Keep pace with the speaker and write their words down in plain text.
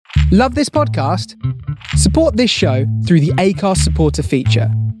Love this podcast? Support this show through the Acast supporter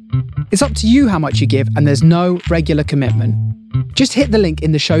feature. It's up to you how much you give, and there's no regular commitment. Just hit the link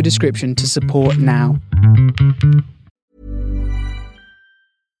in the show description to support now.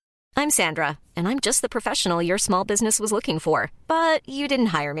 I'm Sandra, and I'm just the professional your small business was looking for. But you didn't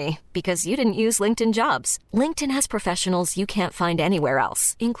hire me because you didn't use LinkedIn Jobs. LinkedIn has professionals you can't find anywhere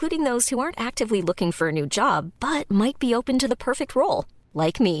else, including those who aren't actively looking for a new job, but might be open to the perfect role,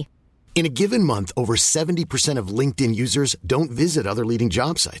 like me. In a given month, over 70% of LinkedIn users don't visit other leading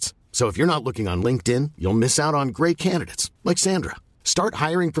job sites. So if you're not looking on LinkedIn, you'll miss out on great candidates like Sandra. Start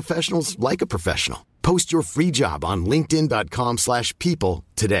hiring professionals like a professional. Post your free job on linkedin.com/people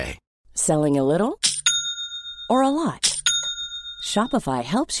today. Selling a little or a lot? Shopify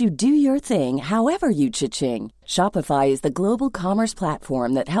helps you do your thing however you cha-ching. Shopify is the global commerce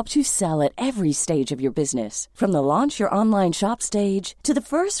platform that helps you sell at every stage of your business. From the launch your online shop stage to the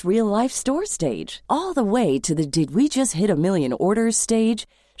first real-life store stage, all the way to the did we just hit a million orders stage.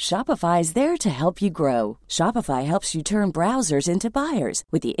 Shopify is there to help you grow. Shopify helps you turn browsers into buyers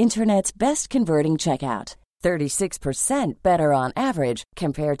with the internet's best converting checkout. 36% better on average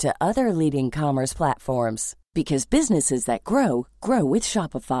compared to other leading commerce platforms. Because businesses that grow, grow with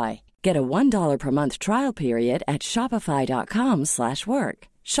Shopify. Get a $1 per month trial period at shopify.com/work.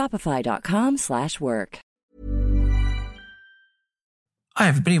 Shopify.com/work. Hi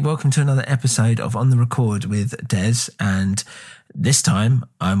everybody, welcome to another episode of On The Record with Des, and this time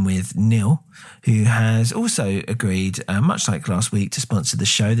I'm with Neil, who has also agreed, much like last week, to sponsor the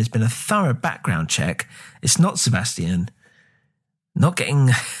show. There's been a thorough background check. It's not Sebastian, not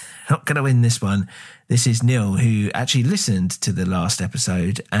going to win this one. This is Neil, who actually listened to the last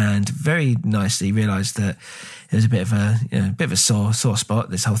episode and very nicely realised that it was a bit of a sore spot,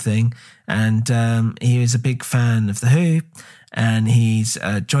 this whole thing. And he was a big fan of The Who, and he's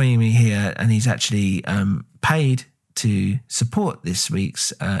joining me here, and he's actually paid to support this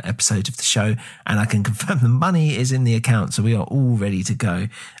week's episode of the show, and I can confirm the money is in the account, so we are all ready to go.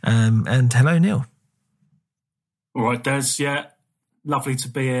 And hello, Neil. All right, Des, yeah. Lovely to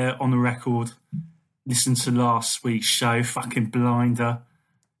be here on the record. Listen to last week's show, fucking blinder.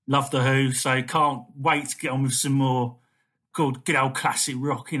 Love The Who, so can't wait to get on with some more good old classic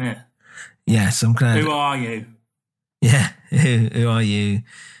rock, innit? Yes, I'm glad. Who are you? Yeah, who are you?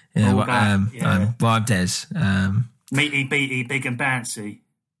 Yeah, yeah. I'm Des. Meaty, beaty, big and bouncy.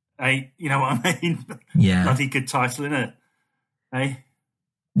 Hey, you know what I mean? Yeah. Bloody good title, innit? Hey?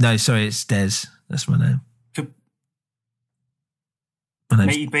 No, sorry, it's Des. That's my name.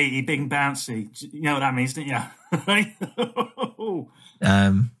 Meaty, beaty, big and bouncy. You know what that means, don't you?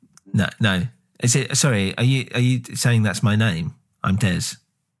 No. Is it? Sorry, are you saying that's my name? I'm Des.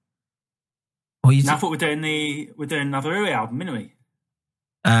 I thought we're doing another Who album, innit we?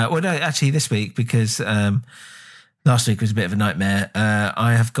 Well, no, actually, this week, because last week was a bit of a nightmare.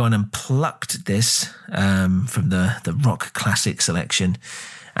 I have gone and plucked this from the rock classic selection.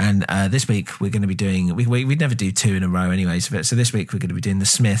 And this week we're going to be doing, we'd never do two in a row anyways, so this week we're going to be doing the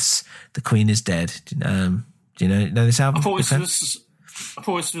Smiths, The Queen is Dead. Do you know this album? I thought this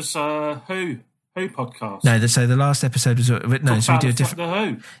was Who podcast. No, so the last episode was, no, so we do a different. The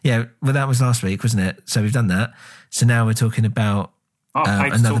Who. Yeah, well that was last week, wasn't it? So we've done that. So now we're talking about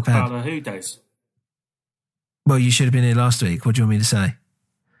another talk band. About the Who days. Well, you should have been here last week. What do you want me to say?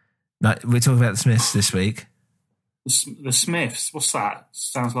 Like, we're talking about the Smiths this week. The Smiths, what's that?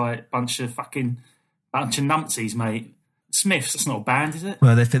 Sounds like a bunch of numpties, mate. Smiths, that's not a band, is it?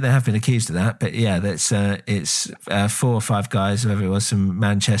 Well, they have been accused of that, but yeah, it's 4 or 5 guys, whoever it was, from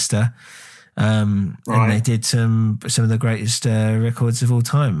Manchester, right. And they did some of the greatest records of all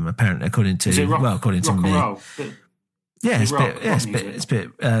time, apparently, according to me. Roll? It's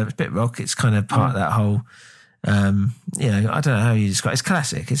a bit rock. It's kind of part of that whole. I don't know how you describe it. It's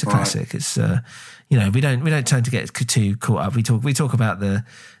classic. It's a classic. It's we don't tend to get too caught up. We talk about the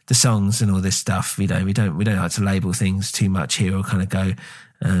songs and all this stuff. We don't like to label things too much here or kind of go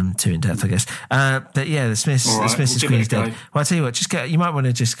too in depth, I guess. But yeah, the Smiths, right, the Smiths is Queen is Dead. Well, I'll tell you what, you might want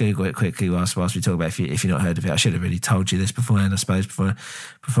to just Google it quickly whilst we talk about it if you've not heard of it. I should have really told you this beforehand, I suppose, before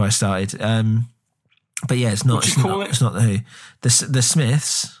I started. But yeah, it's not. It's not the Who. The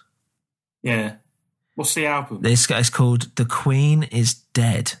Smiths. Yeah. What's the album? It's called The Queen is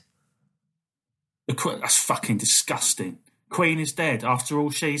Dead. That's fucking disgusting. Queen is dead after all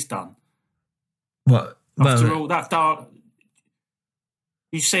she's done. What? After all that dark...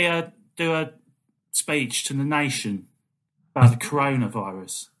 You see her do a speech to the nation about the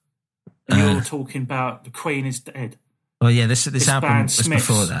coronavirus. And you're talking about The Queen is Dead. Well, yeah, this album was Smiths,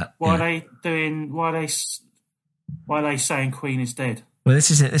 before that. Why are they saying Queen is dead? Well,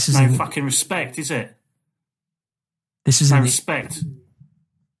 this is it. This is no fucking respect, is it? This is no in respect.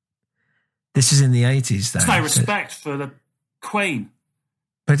 This is in the 80s, though. There's no respect for the Queen.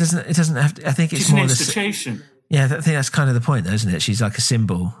 But it doesn't have to, I think it's She's more an institution. Yeah, I think that's kind of the point, though, isn't it? She's like a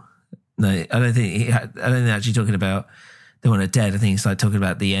symbol. No, I don't think actually talking about they want her dead. I think it's like talking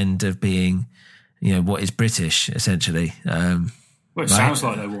about the end of being, what is British, essentially. Well, it sounds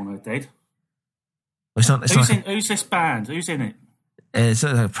like they want her dead. It's not. Who's this band? Who's in it? It's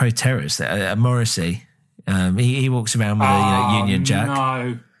like a pro-terrorist, Morrissey. He walks around with a Union Jack.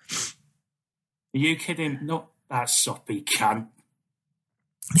 No. Are you kidding? Not that soppy cunt.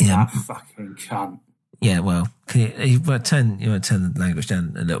 Yeah. That fucking cunt. Yeah, well, you want to turn the language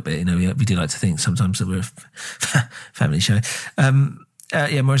down a little bit. We do like to think sometimes that we're a family show.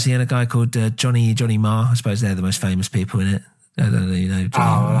 Morrissey and a guy called Johnny Marr. I suppose they're the most famous people in it. I don't know, Johnny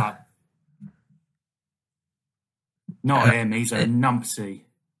Marr. Not him. He's a numpty.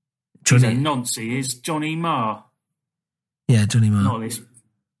 He's a noncy. Is Johnny Marr? Yeah, Johnny Marr.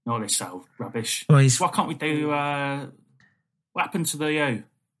 Not this old rubbish. Well, why can't we do? What happened to the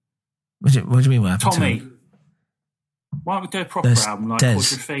What do you mean? What happened Tommy? To him? Why don't we do a proper album like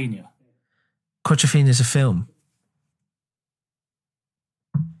Quadrophenia? Quadrophenia is a film.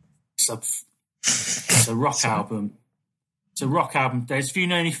 It's a rock album. It's a rock album. Des, if you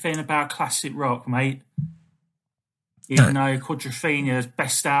know anything about classic rock, mate, you know Quadrophenia's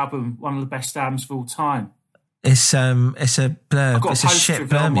best album, one of the best albums of all time. It's a Blur. It's a shit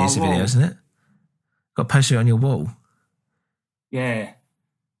Blur music video, isn't it? Got a poster on your wall. Yeah,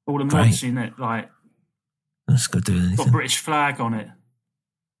 all the mods in it, like. That's got to do with anything. It's got a British flag on it.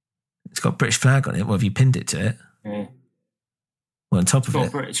 It's got a British flag on it. What, have you pinned it to it? Yeah. Well, on top of it. It's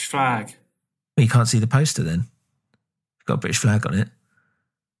got a British flag. Well, you can't see the poster then. It's got a British flag on it.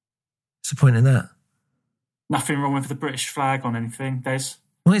 What's the point in that? Nothing wrong with the British flag on anything, Des.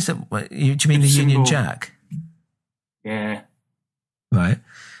 What is it? Do you mean the Union Jack? Yeah. Right.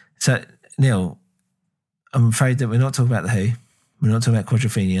 So, Neil, I'm afraid that we're not talking about The Who. We're not talking about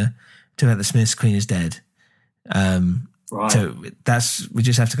Quadrophenia. We're talking about the Smiths' Queen is Dead. Right. So we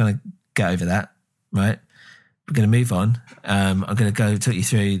just have to kind of get over that, right? We're going to move on. I'm going to talk you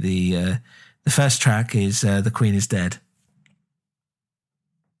through the first track is The Queen is Dead.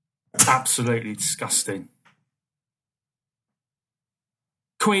 Absolutely disgusting.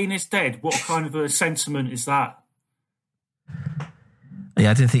 Queen is dead. What kind of a sentiment is that?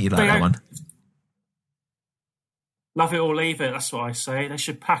 Yeah, I didn't think you'd like that one. Love it or leave it, that's what I say. They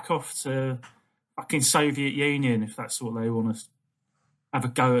should pack off to fucking Soviet Union if that's what they want to have a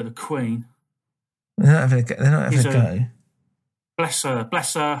go at the Queen. They're not having a go. Bless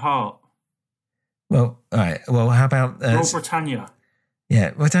her heart. Well, all right. Well, how about Royal Britannia?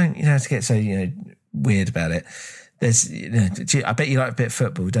 Yeah. Well, don't have to get so weird about it. There's, I bet you like a bit of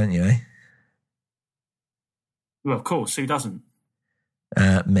football, don't you? Well, of course. Who doesn't?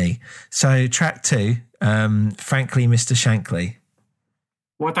 Me. So track 2, Frankly, Mr. Shankly.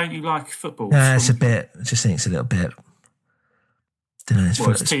 Why don't you like football? It's a bit. I just think it's a little bit. I don't know. It's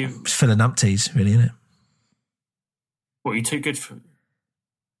full of numpties, really, isn't it? What, are you too good for?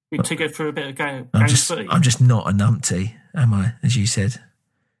 You're too good for a bit of game footy? I'm just not a numpty, am I? As you said.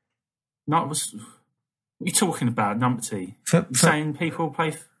 No, what are you talking about, numpty? You're saying people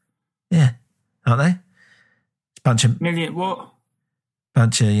play? Yeah, aren't they? It's a bunch of what?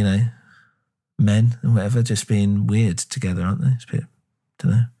 Bunch of men and whatever just being weird together, aren't they? It's a bit,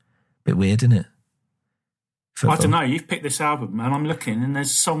 bit weird, isn't it? Football. I don't know. You've picked this album, man. I'm looking, and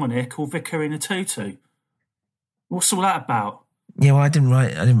there's someone here called Vicar in a Tutu. What's all that about? Yeah, well, I didn't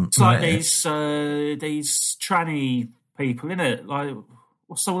write. It's like these tranny people, isn't it? Like,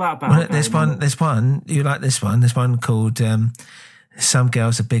 what's all that about? Well, there's one. You like this one? There's one called "Some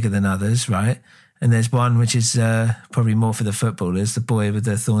Girls Are Bigger Than Others," right? And there's one which is probably more for the footballers: "The Boy with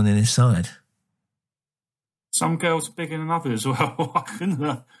the Thorn in His Side." Some girls are bigger than others. Well, I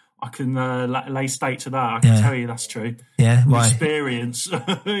can lay stake to that. I can tell you that's true. Yeah, why? Experience.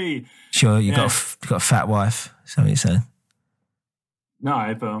 Sure, you got a fat wife. Is that what you're saying?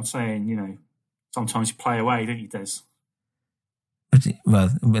 No, but I'm saying, sometimes you play away, don't you, Des? Well,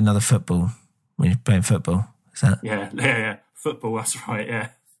 another football. When you're playing football, is that? Yeah. Football, that's right, yeah.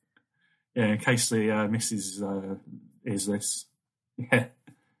 Yeah, in case the missus is this. Yeah.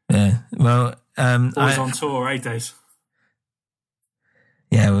 Yeah, well... Always on tour, Des?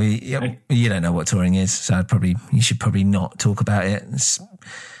 Yeah, well, you don't know what touring is, so you should probably not talk about it.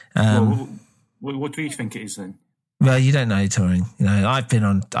 What do you think it is then? Well, you don't know touring. I've been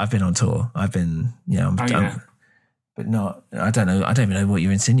on tour. I've been, but not. I don't know. I don't even know what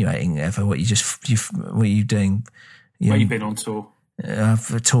you're insinuating. Ever? What you doing? Where you been on tour?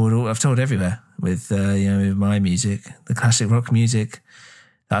 I've toured everywhere with with my music, the classic rock music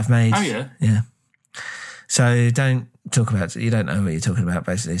that I've made. Oh yeah, yeah. So don't talk about. You don't know what you're talking about,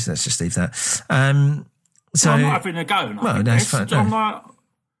 basically. So let's just leave that. So I'm not having a go. Well, no, it's fine. I'm like,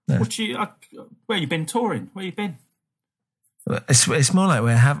 where you been touring? Where you been? It's more like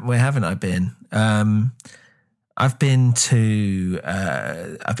where haven't I been? I've been to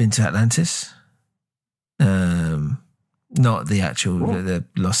Atlantis. Not the actual the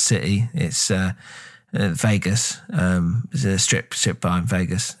Lost City. It's Vegas. There's a strip bar in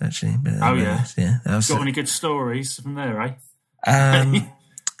Vegas actually. Oh yeah, yeah. Got any good stories from there, eh?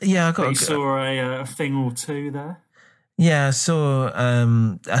 Yeah, I got. You saw a thing or two there. Yeah, I saw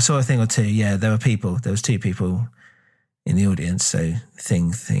a thing or two. Yeah, there was two people in the audience. So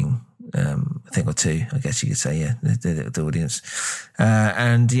thing or two, I guess you could say. Yeah, the audience.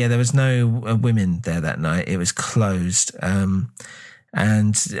 And yeah, there was no women there that night. It was closed. And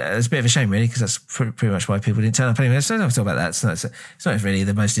it's a bit of a shame, really, because that's pretty much why people didn't turn up anyway. So I don't have to talk about that. It's not really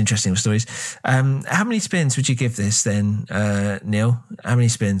the most interesting of stories. How many spins would you give this then, Neil? How many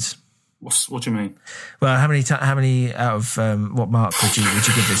spins? What do you mean? Well, how many out of what mark would you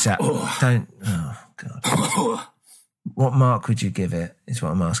give this at? Oh God. What mark would you give it? Is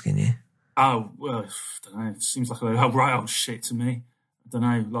what I'm asking you. Oh well, I don't know. It seems like a right old shit to me. I don't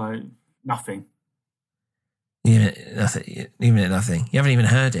know, like nothing. Even at nothing. You haven't even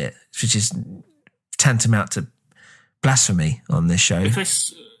heard it, which is tantamount to blasphemy on this show. If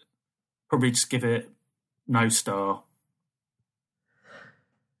this, probably just give it no star.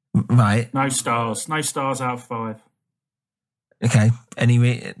 Right. No stars. No stars out of 5. Okay. Any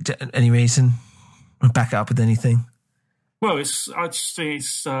reason? Back it up with anything? Well, I just think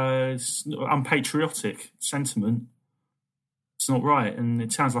it's unpatriotic sentiment. It's not right, and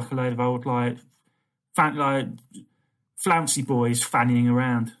it sounds like a load of old flouncy boys fannying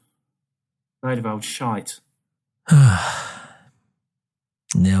around. A load of old shite.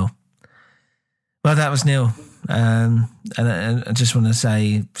 Neil. Well, that was Neil. And I just want to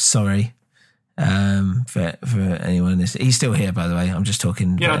say sorry for anyone. He's still here, by the way. I'm just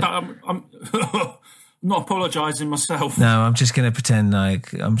talking. Yeah, I'm not apologising myself. No, I'm just going to pretend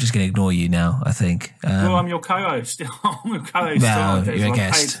like I'm just going to ignore you now, I think. Well, I'm your co-host. I'm your co-host. No, you're a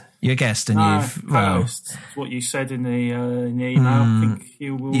guest. You're a guest, and co-host. What you said in the email. I think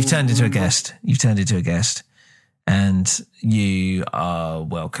you've turned into a guest. You've turned into a guest, and you are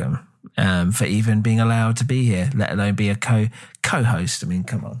welcome for even being allowed to be here, let alone be a co-host. I mean,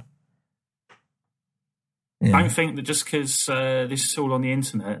 come on. Yeah. Don't think that just because this is all on the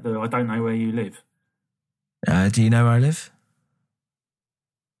internet that I don't know where you live. Do you know where I live?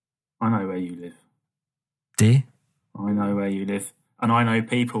 I know where you live. Do you? I know where you live, and I know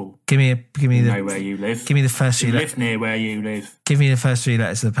people. Give me know where you live. Give me the first 3 letters. Live near where you live. Give me the first 3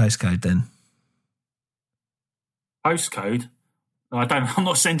 letters of the postcode, then. Postcode? I'm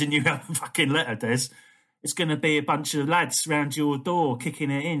not sending you a fucking letter, Des. It's going to be a bunch of lads around your door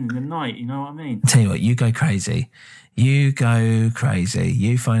kicking it in the night. You know what I mean? I'll tell you what, you go crazy. You go crazy.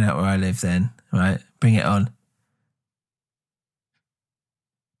 You find out where I live, then. Right? Bring it on.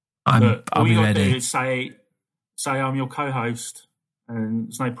 I'll be ready. Do is say I'm your co-host, and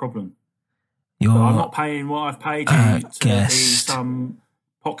it's no problem. I'm not paying what I've paid you to guest. Be some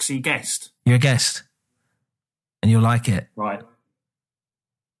poxy guest. You're a guest, and you'll like it, right?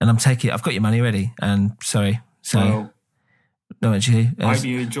 And I've got your money ready. And sorry, no, actually, I hope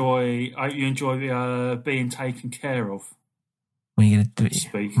you enjoy being taken care of. What are you going to do?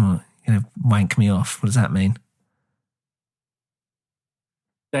 Speak. What, you're going to wank me off? What does that mean?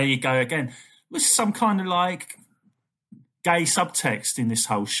 There you go again. There's some kind of gay subtext in this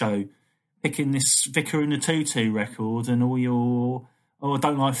whole show. Picking this Vicar in the Tutu record and all your, I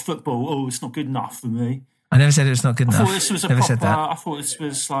don't like football. It's not good enough for me. I never said it was not good enough. I thought this was I thought this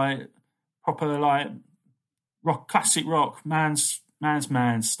was proper rock, classic rock, man's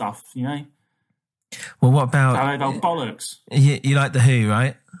stuff, you know? Well, what about... Old bollocks. You like The Who,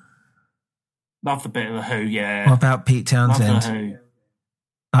 right? Love the bit of The Who, yeah. What about Pete Townsend? Love The Who.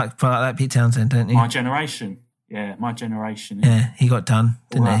 Like Pete Townsend, don't you? My Generation. Yeah, My Generation. Yeah, he got done,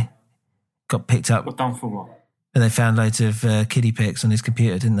 didn't he? Got picked up. Got done for what? And they found loads of kiddie pics on his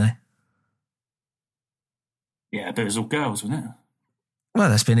computer, didn't they? Yeah, but it was all girls, wasn't it? Well,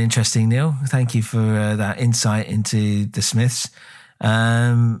 that's been interesting, Neil. Thank you for that insight into the Smiths.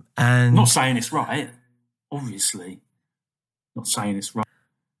 And I'm not saying it's right, obviously. Not saying it's right.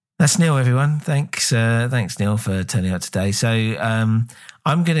 That's Neil, everyone. Thanks, Neil, for turning up today. So I'm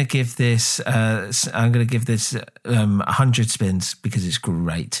going to give this 100 spins because it's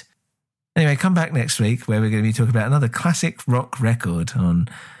great. Anyway, come back next week where we're going to be talking about another classic rock record on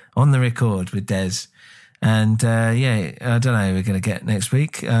the Record with Des. And I don't know who we're going to get next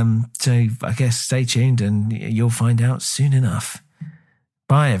week. So I guess stay tuned and you'll find out soon enough.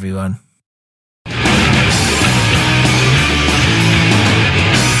 Bye, everyone.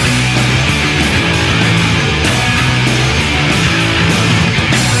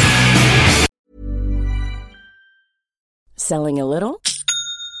 Selling a little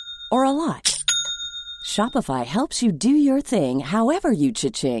or a lot? Shopify helps you do your thing however you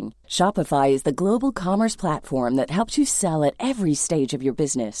cha-ching. Shopify is the global commerce platform that helps you sell at every stage of your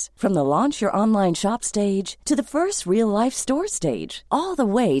business. From the launch your online shop stage to the first real-life store stage, all the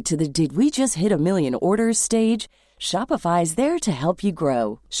way to the did we just hit a million orders stage. Shopify is there to help you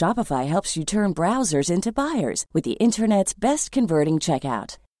grow. Shopify helps you turn browsers into buyers with the internet's best converting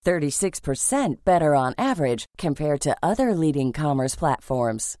checkout. 36% better on average compared to other leading commerce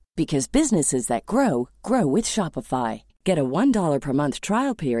platforms. Because businesses that grow, grow with Shopify. Get a $1 per month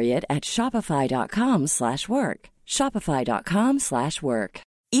trial period at shopify.com/work. Shopify.com/work.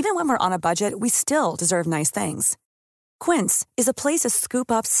 Even when we're on a budget, we still deserve nice things. Quince is a place to scoop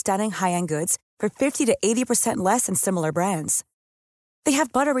up stunning high-end goods for 50 to 80% less than similar brands. They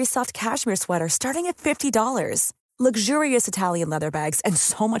have buttery soft cashmere sweaters starting at $50, luxurious Italian leather bags, and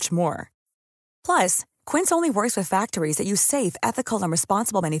so much more. Plus, Quince only works with factories that use safe, ethical, and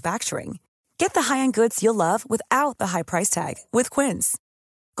responsible manufacturing. Get the high-end goods you'll love without the high price tag with Quince.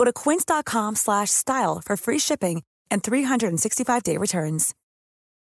 Go to quince.com/style for free shipping and 365-day returns.